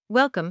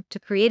Welcome to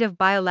Creative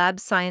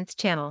Biolab's Science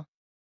Channel.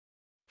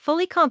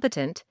 Fully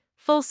competent,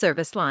 full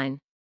service line.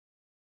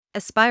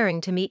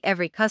 Aspiring to meet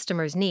every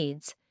customer's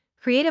needs,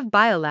 Creative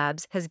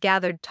Biolabs has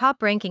gathered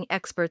top-ranking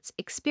experts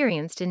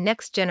experienced in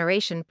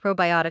next-generation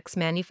probiotics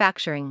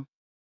manufacturing.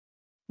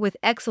 With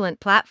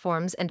excellent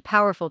platforms and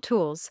powerful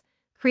tools,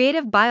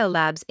 Creative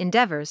Biolabs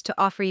endeavors to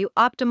offer you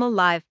optimal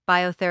live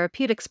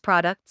biotherapeutics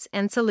products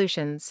and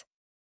solutions.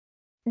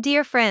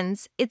 Dear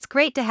friends, it's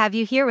great to have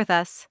you here with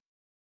us.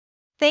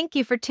 Thank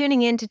you for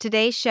tuning in to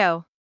today's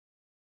show.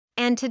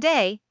 And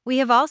today, we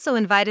have also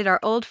invited our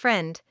old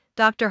friend,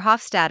 Dr.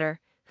 Hofstadter,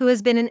 who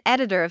has been an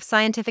editor of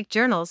scientific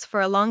journals for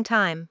a long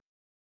time.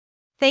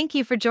 Thank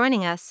you for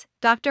joining us,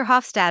 Dr.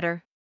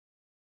 Hofstadter.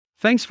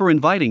 Thanks for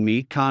inviting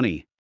me,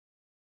 Connie.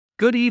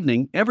 Good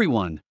evening,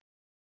 everyone.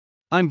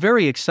 I'm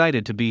very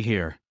excited to be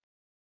here.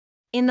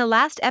 In the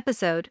last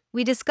episode,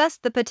 we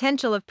discussed the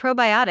potential of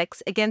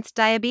probiotics against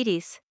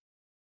diabetes.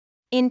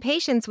 In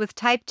patients with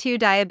type 2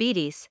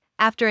 diabetes,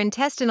 after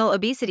intestinal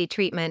obesity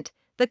treatment,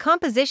 the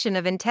composition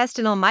of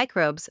intestinal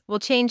microbes will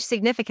change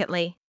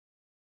significantly.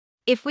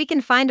 If we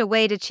can find a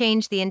way to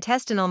change the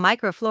intestinal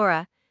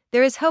microflora,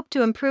 there is hope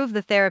to improve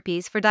the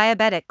therapies for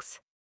diabetics.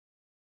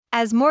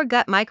 As more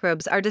gut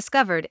microbes are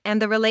discovered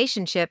and the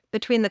relationship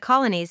between the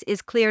colonies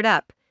is cleared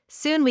up,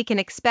 soon we can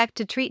expect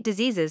to treat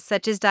diseases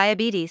such as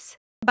diabetes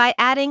by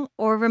adding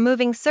or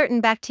removing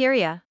certain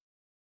bacteria.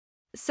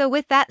 So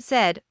with that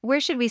said, where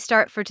should we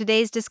start for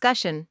today's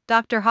discussion,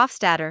 Dr.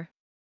 Hofstadter?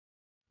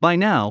 By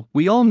now,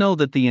 we all know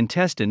that the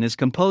intestine is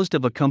composed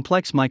of a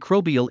complex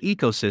microbial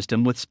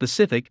ecosystem with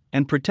specific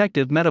and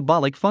protective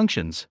metabolic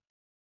functions.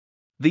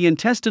 The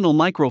intestinal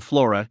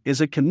microflora is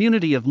a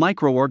community of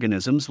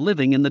microorganisms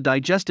living in the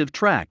digestive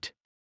tract.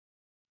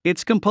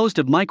 It's composed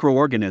of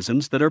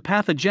microorganisms that are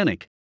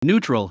pathogenic,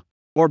 neutral,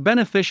 or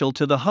beneficial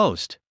to the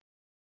host.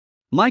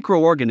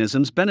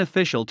 Microorganisms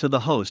beneficial to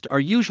the host are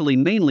usually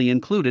mainly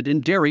included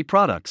in dairy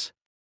products.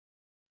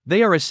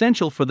 They are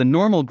essential for the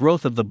normal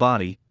growth of the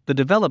body, the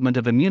development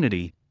of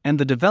immunity, and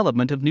the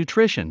development of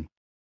nutrition.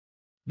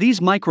 These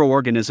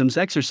microorganisms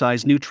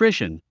exercise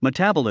nutrition,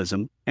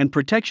 metabolism, and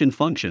protection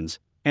functions,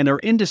 and are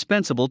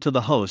indispensable to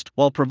the host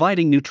while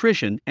providing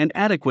nutrition and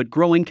adequate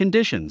growing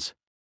conditions.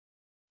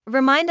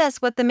 Remind us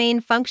what the main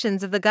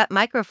functions of the gut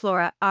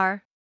microflora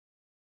are.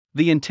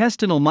 The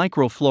intestinal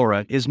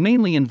microflora is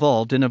mainly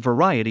involved in a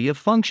variety of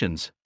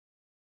functions,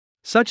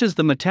 such as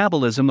the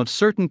metabolism of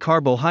certain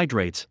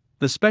carbohydrates,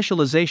 the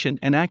specialization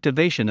and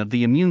activation of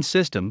the immune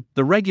system,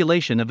 the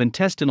regulation of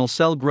intestinal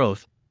cell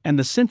growth, and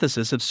the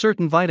synthesis of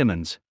certain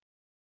vitamins.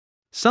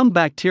 Some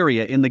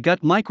bacteria in the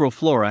gut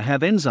microflora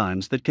have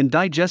enzymes that can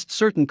digest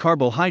certain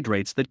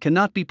carbohydrates that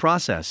cannot be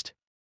processed.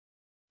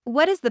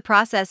 What is the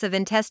process of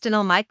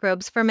intestinal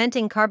microbes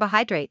fermenting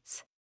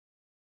carbohydrates?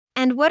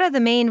 And what are the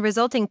main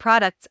resulting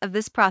products of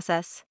this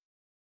process?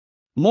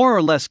 More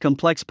or less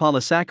complex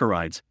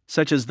polysaccharides,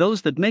 such as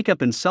those that make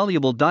up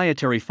insoluble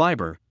dietary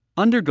fiber,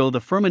 undergo the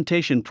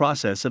fermentation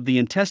process of the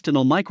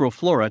intestinal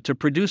microflora to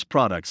produce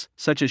products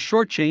such as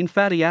short-chain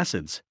fatty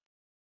acids.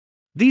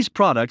 These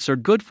products are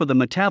good for the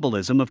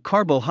metabolism of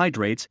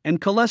carbohydrates and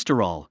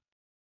cholesterol.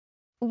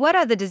 What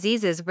are the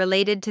diseases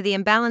related to the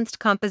imbalanced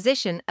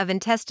composition of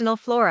intestinal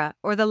flora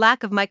or the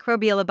lack of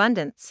microbial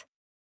abundance?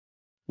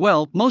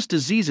 Well, most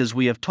diseases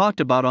we have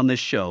talked about on this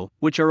show,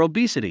 which are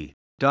obesity,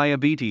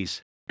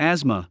 diabetes,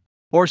 asthma,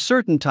 or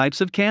certain types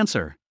of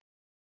cancer,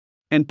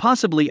 and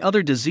possibly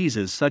other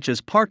diseases such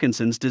as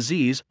Parkinson's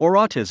disease or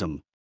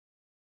autism.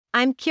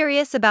 I'm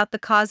curious about the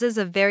causes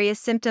of various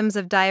symptoms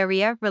of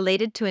diarrhea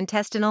related to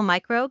intestinal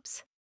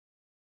microbes.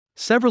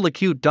 Several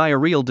acute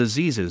diarrheal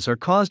diseases are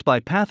caused by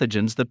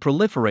pathogens that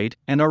proliferate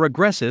and are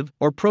aggressive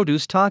or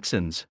produce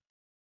toxins.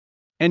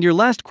 And your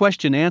last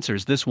question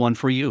answers this one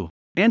for you.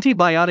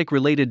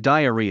 Antibiotic-related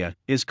diarrhea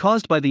is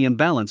caused by the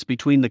imbalance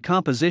between the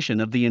composition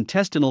of the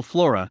intestinal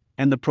flora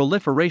and the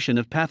proliferation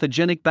of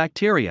pathogenic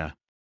bacteria.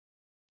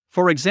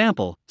 For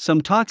example,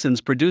 some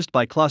toxins produced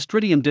by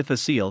Clostridium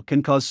difficile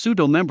can cause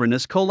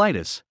pseudomembranous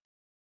colitis.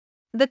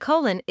 The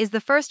colon is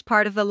the first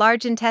part of the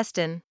large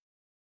intestine.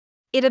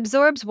 It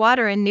absorbs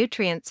water and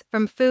nutrients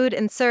from food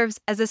and serves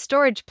as a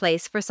storage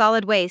place for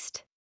solid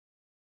waste.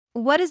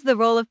 What is the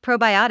role of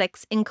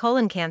probiotics in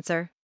colon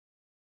cancer?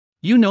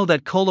 You know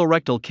that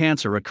colorectal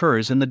cancer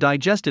occurs in the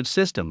digestive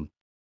system.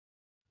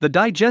 The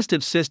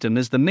digestive system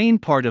is the main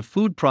part of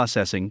food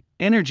processing,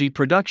 energy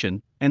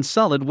production, and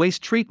solid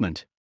waste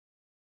treatment.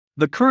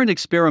 The current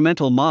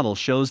experimental model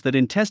shows that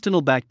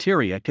intestinal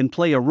bacteria can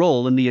play a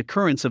role in the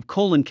occurrence of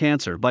colon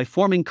cancer by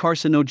forming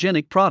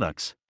carcinogenic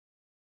products.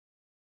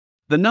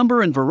 The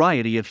number and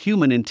variety of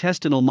human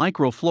intestinal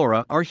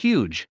microflora are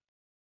huge.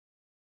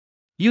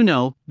 You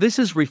know, this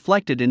is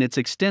reflected in its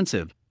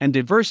extensive and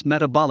diverse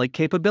metabolic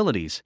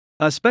capabilities,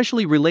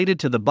 especially related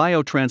to the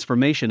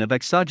biotransformation of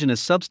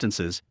exogenous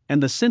substances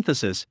and the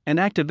synthesis and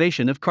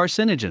activation of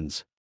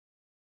carcinogens.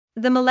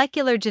 The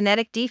molecular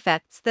genetic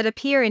defects that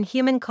appear in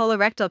human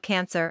colorectal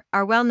cancer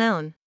are well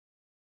known.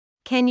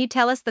 Can you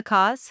tell us the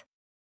cause?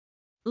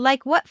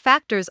 Like what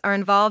factors are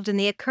involved in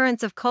the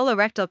occurrence of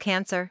colorectal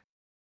cancer?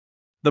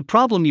 The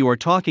problem you are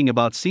talking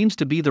about seems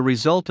to be the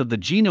result of the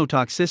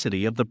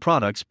genotoxicity of the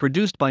products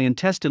produced by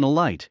intestinal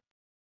light.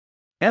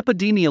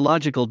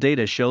 Epidemiological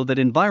data show that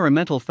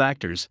environmental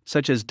factors,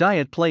 such as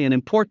diet, play an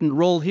important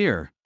role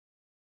here.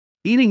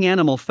 Eating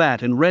animal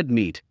fat and red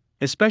meat,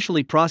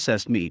 especially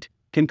processed meat,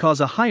 can cause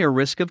a higher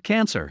risk of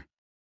cancer.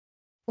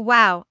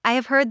 Wow, I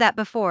have heard that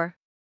before.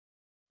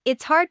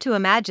 It's hard to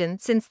imagine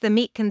since the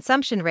meat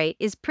consumption rate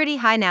is pretty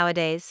high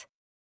nowadays.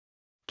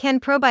 Can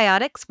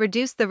probiotics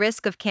reduce the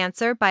risk of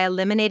cancer by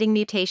eliminating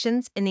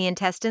mutations in the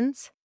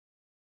intestines?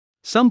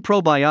 Some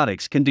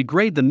probiotics can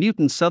degrade the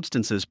mutant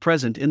substances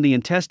present in the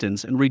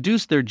intestines and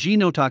reduce their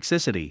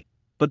genotoxicity,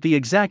 but the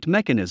exact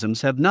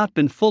mechanisms have not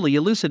been fully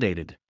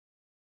elucidated.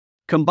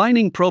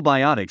 Combining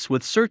probiotics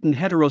with certain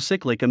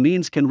heterocyclic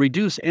amines can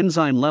reduce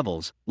enzyme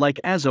levels, like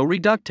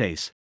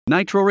azo-reductase,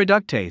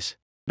 nitroreductase,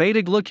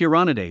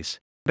 beta-glucuronidase,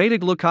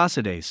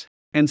 beta-glucosidase,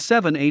 and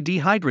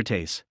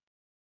 7-A-dehydratase.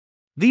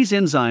 These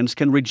enzymes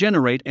can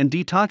regenerate and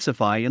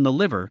detoxify in the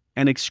liver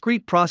and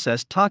excrete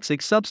processed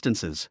toxic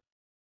substances.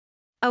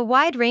 A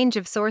wide range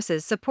of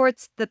sources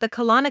supports that the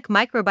colonic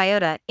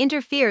microbiota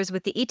interferes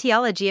with the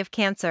etiology of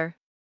cancer.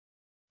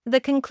 The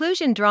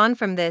conclusion drawn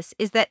from this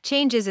is that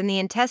changes in the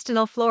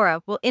intestinal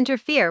flora will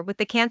interfere with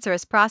the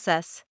cancerous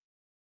process.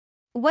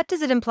 What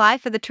does it imply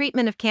for the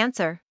treatment of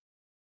cancer?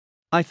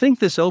 I think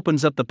this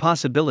opens up the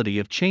possibility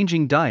of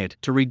changing diet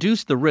to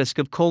reduce the risk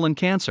of colon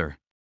cancer.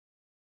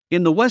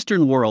 In the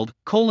Western world,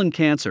 colon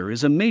cancer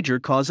is a major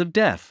cause of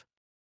death.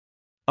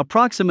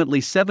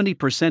 Approximately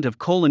 70% of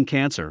colon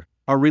cancer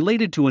are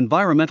related to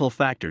environmental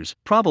factors,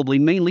 probably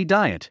mainly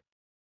diet.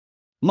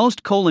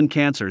 Most colon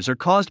cancers are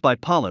caused by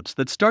polyps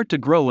that start to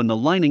grow in the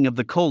lining of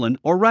the colon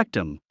or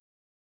rectum.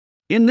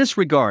 In this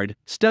regard,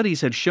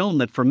 studies have shown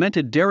that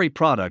fermented dairy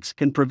products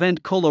can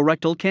prevent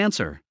colorectal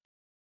cancer.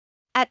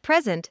 At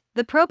present,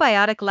 the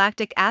probiotic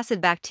lactic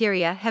acid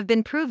bacteria have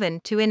been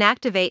proven to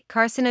inactivate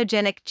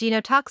carcinogenic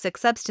genotoxic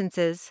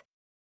substances.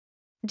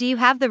 Do you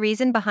have the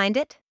reason behind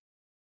it?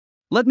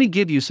 Let me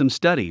give you some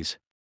studies.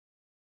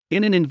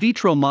 In an in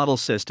vitro model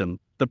system,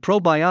 the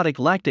probiotic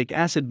lactic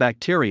acid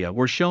bacteria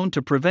were shown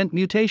to prevent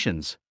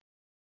mutations.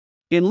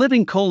 In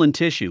living colon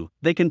tissue,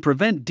 they can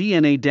prevent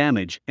DNA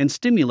damage and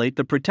stimulate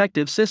the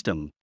protective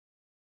system.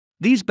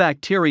 These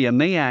bacteria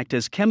may act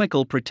as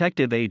chemical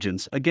protective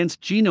agents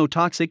against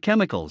genotoxic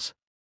chemicals.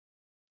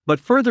 But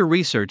further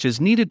research is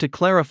needed to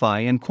clarify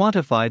and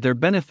quantify their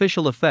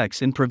beneficial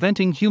effects in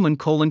preventing human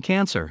colon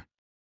cancer.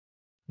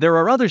 There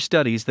are other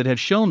studies that have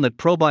shown that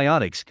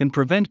probiotics can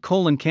prevent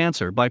colon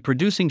cancer by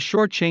producing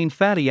short-chain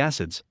fatty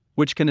acids,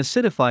 which can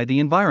acidify the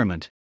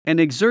environment and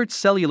exert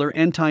cellular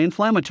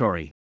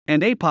anti-inflammatory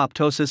and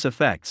apoptosis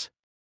effects.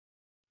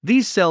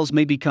 These cells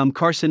may become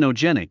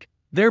carcinogenic,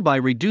 thereby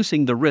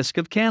reducing the risk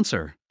of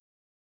cancer.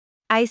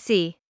 I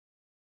see.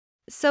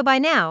 So by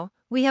now,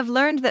 we have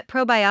learned that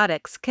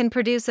probiotics can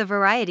produce a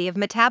variety of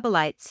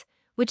metabolites,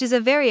 which is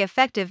a very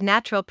effective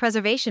natural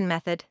preservation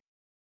method.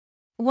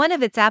 One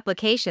of its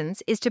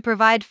applications is to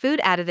provide food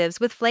additives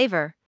with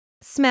flavor,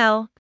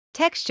 smell,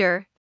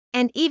 texture,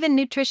 and even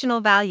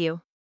nutritional value.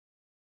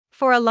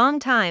 For a long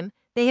time,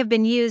 they have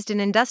been used in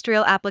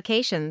industrial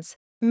applications,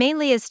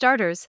 mainly as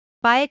starters,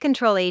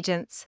 biocontrol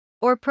agents,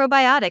 or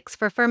probiotics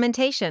for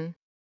fermentation.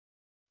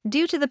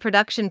 Due to the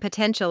production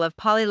potential of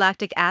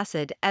polylactic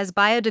acid as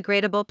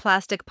biodegradable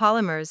plastic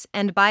polymers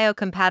and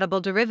biocompatible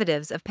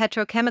derivatives of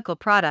petrochemical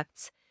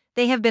products,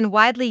 they have been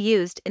widely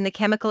used in the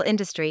chemical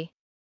industry.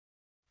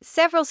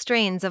 Several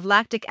strains of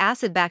lactic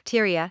acid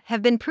bacteria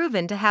have been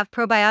proven to have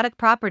probiotic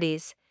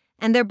properties,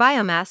 and their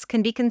biomass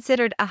can be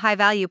considered a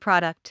high-value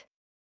product.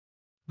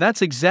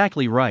 That's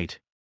exactly right.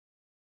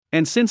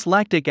 And since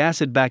lactic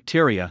acid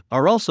bacteria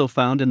are also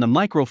found in the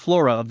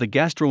microflora of the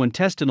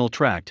gastrointestinal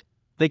tract,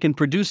 they can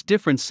produce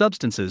different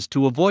substances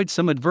to avoid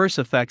some adverse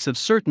effects of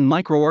certain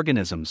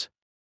microorganisms.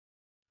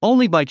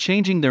 Only by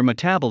changing their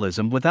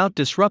metabolism without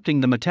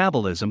disrupting the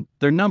metabolism,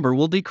 their number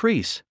will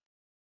decrease.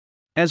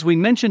 As we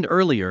mentioned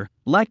earlier,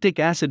 lactic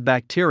acid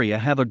bacteria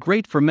have a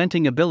great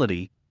fermenting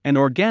ability, and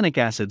organic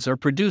acids are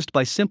produced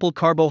by simple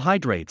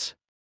carbohydrates.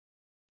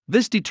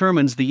 This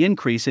determines the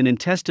increase in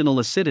intestinal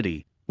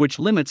acidity, which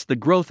limits the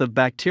growth of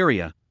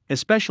bacteria,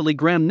 especially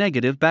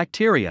gram-negative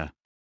bacteria.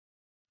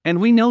 And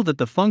we know that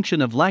the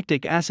function of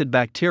lactic acid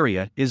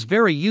bacteria is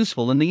very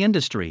useful in the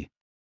industry.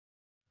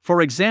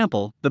 For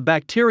example, the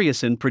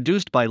bacteriocin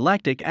produced by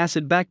lactic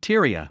acid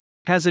bacteria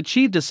has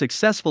achieved a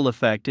successful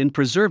effect in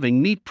preserving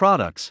meat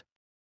products.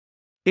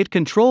 It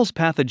controls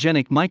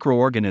pathogenic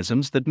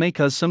microorganisms that may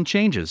cause some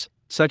changes,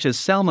 such as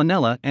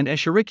Salmonella and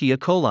Escherichia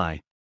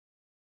coli.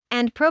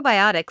 And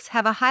probiotics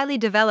have a highly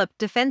developed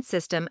defense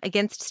system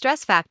against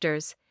stress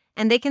factors,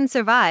 and they can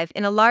survive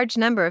in a large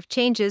number of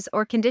changes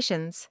or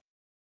conditions.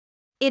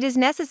 It is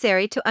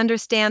necessary to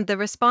understand the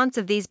response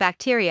of these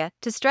bacteria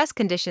to stress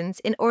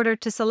conditions in order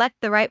to select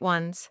the right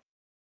ones.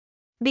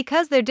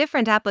 Because their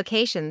different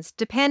applications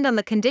depend on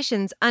the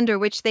conditions under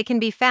which they can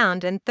be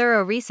found and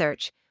thorough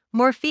research,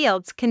 more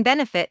fields can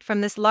benefit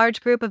from this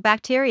large group of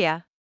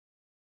bacteria.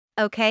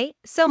 Okay,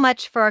 so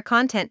much for our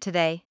content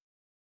today.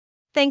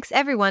 Thanks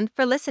everyone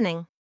for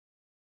listening.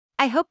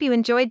 I hope you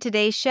enjoyed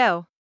today's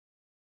show.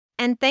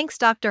 And thanks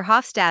Dr.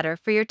 Hofstadter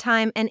for your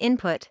time and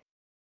input.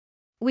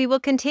 We will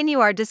continue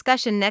our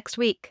discussion next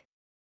week.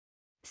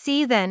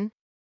 See you then.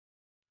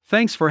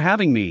 Thanks for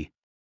having me.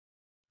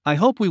 I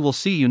hope we will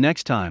see you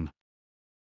next time.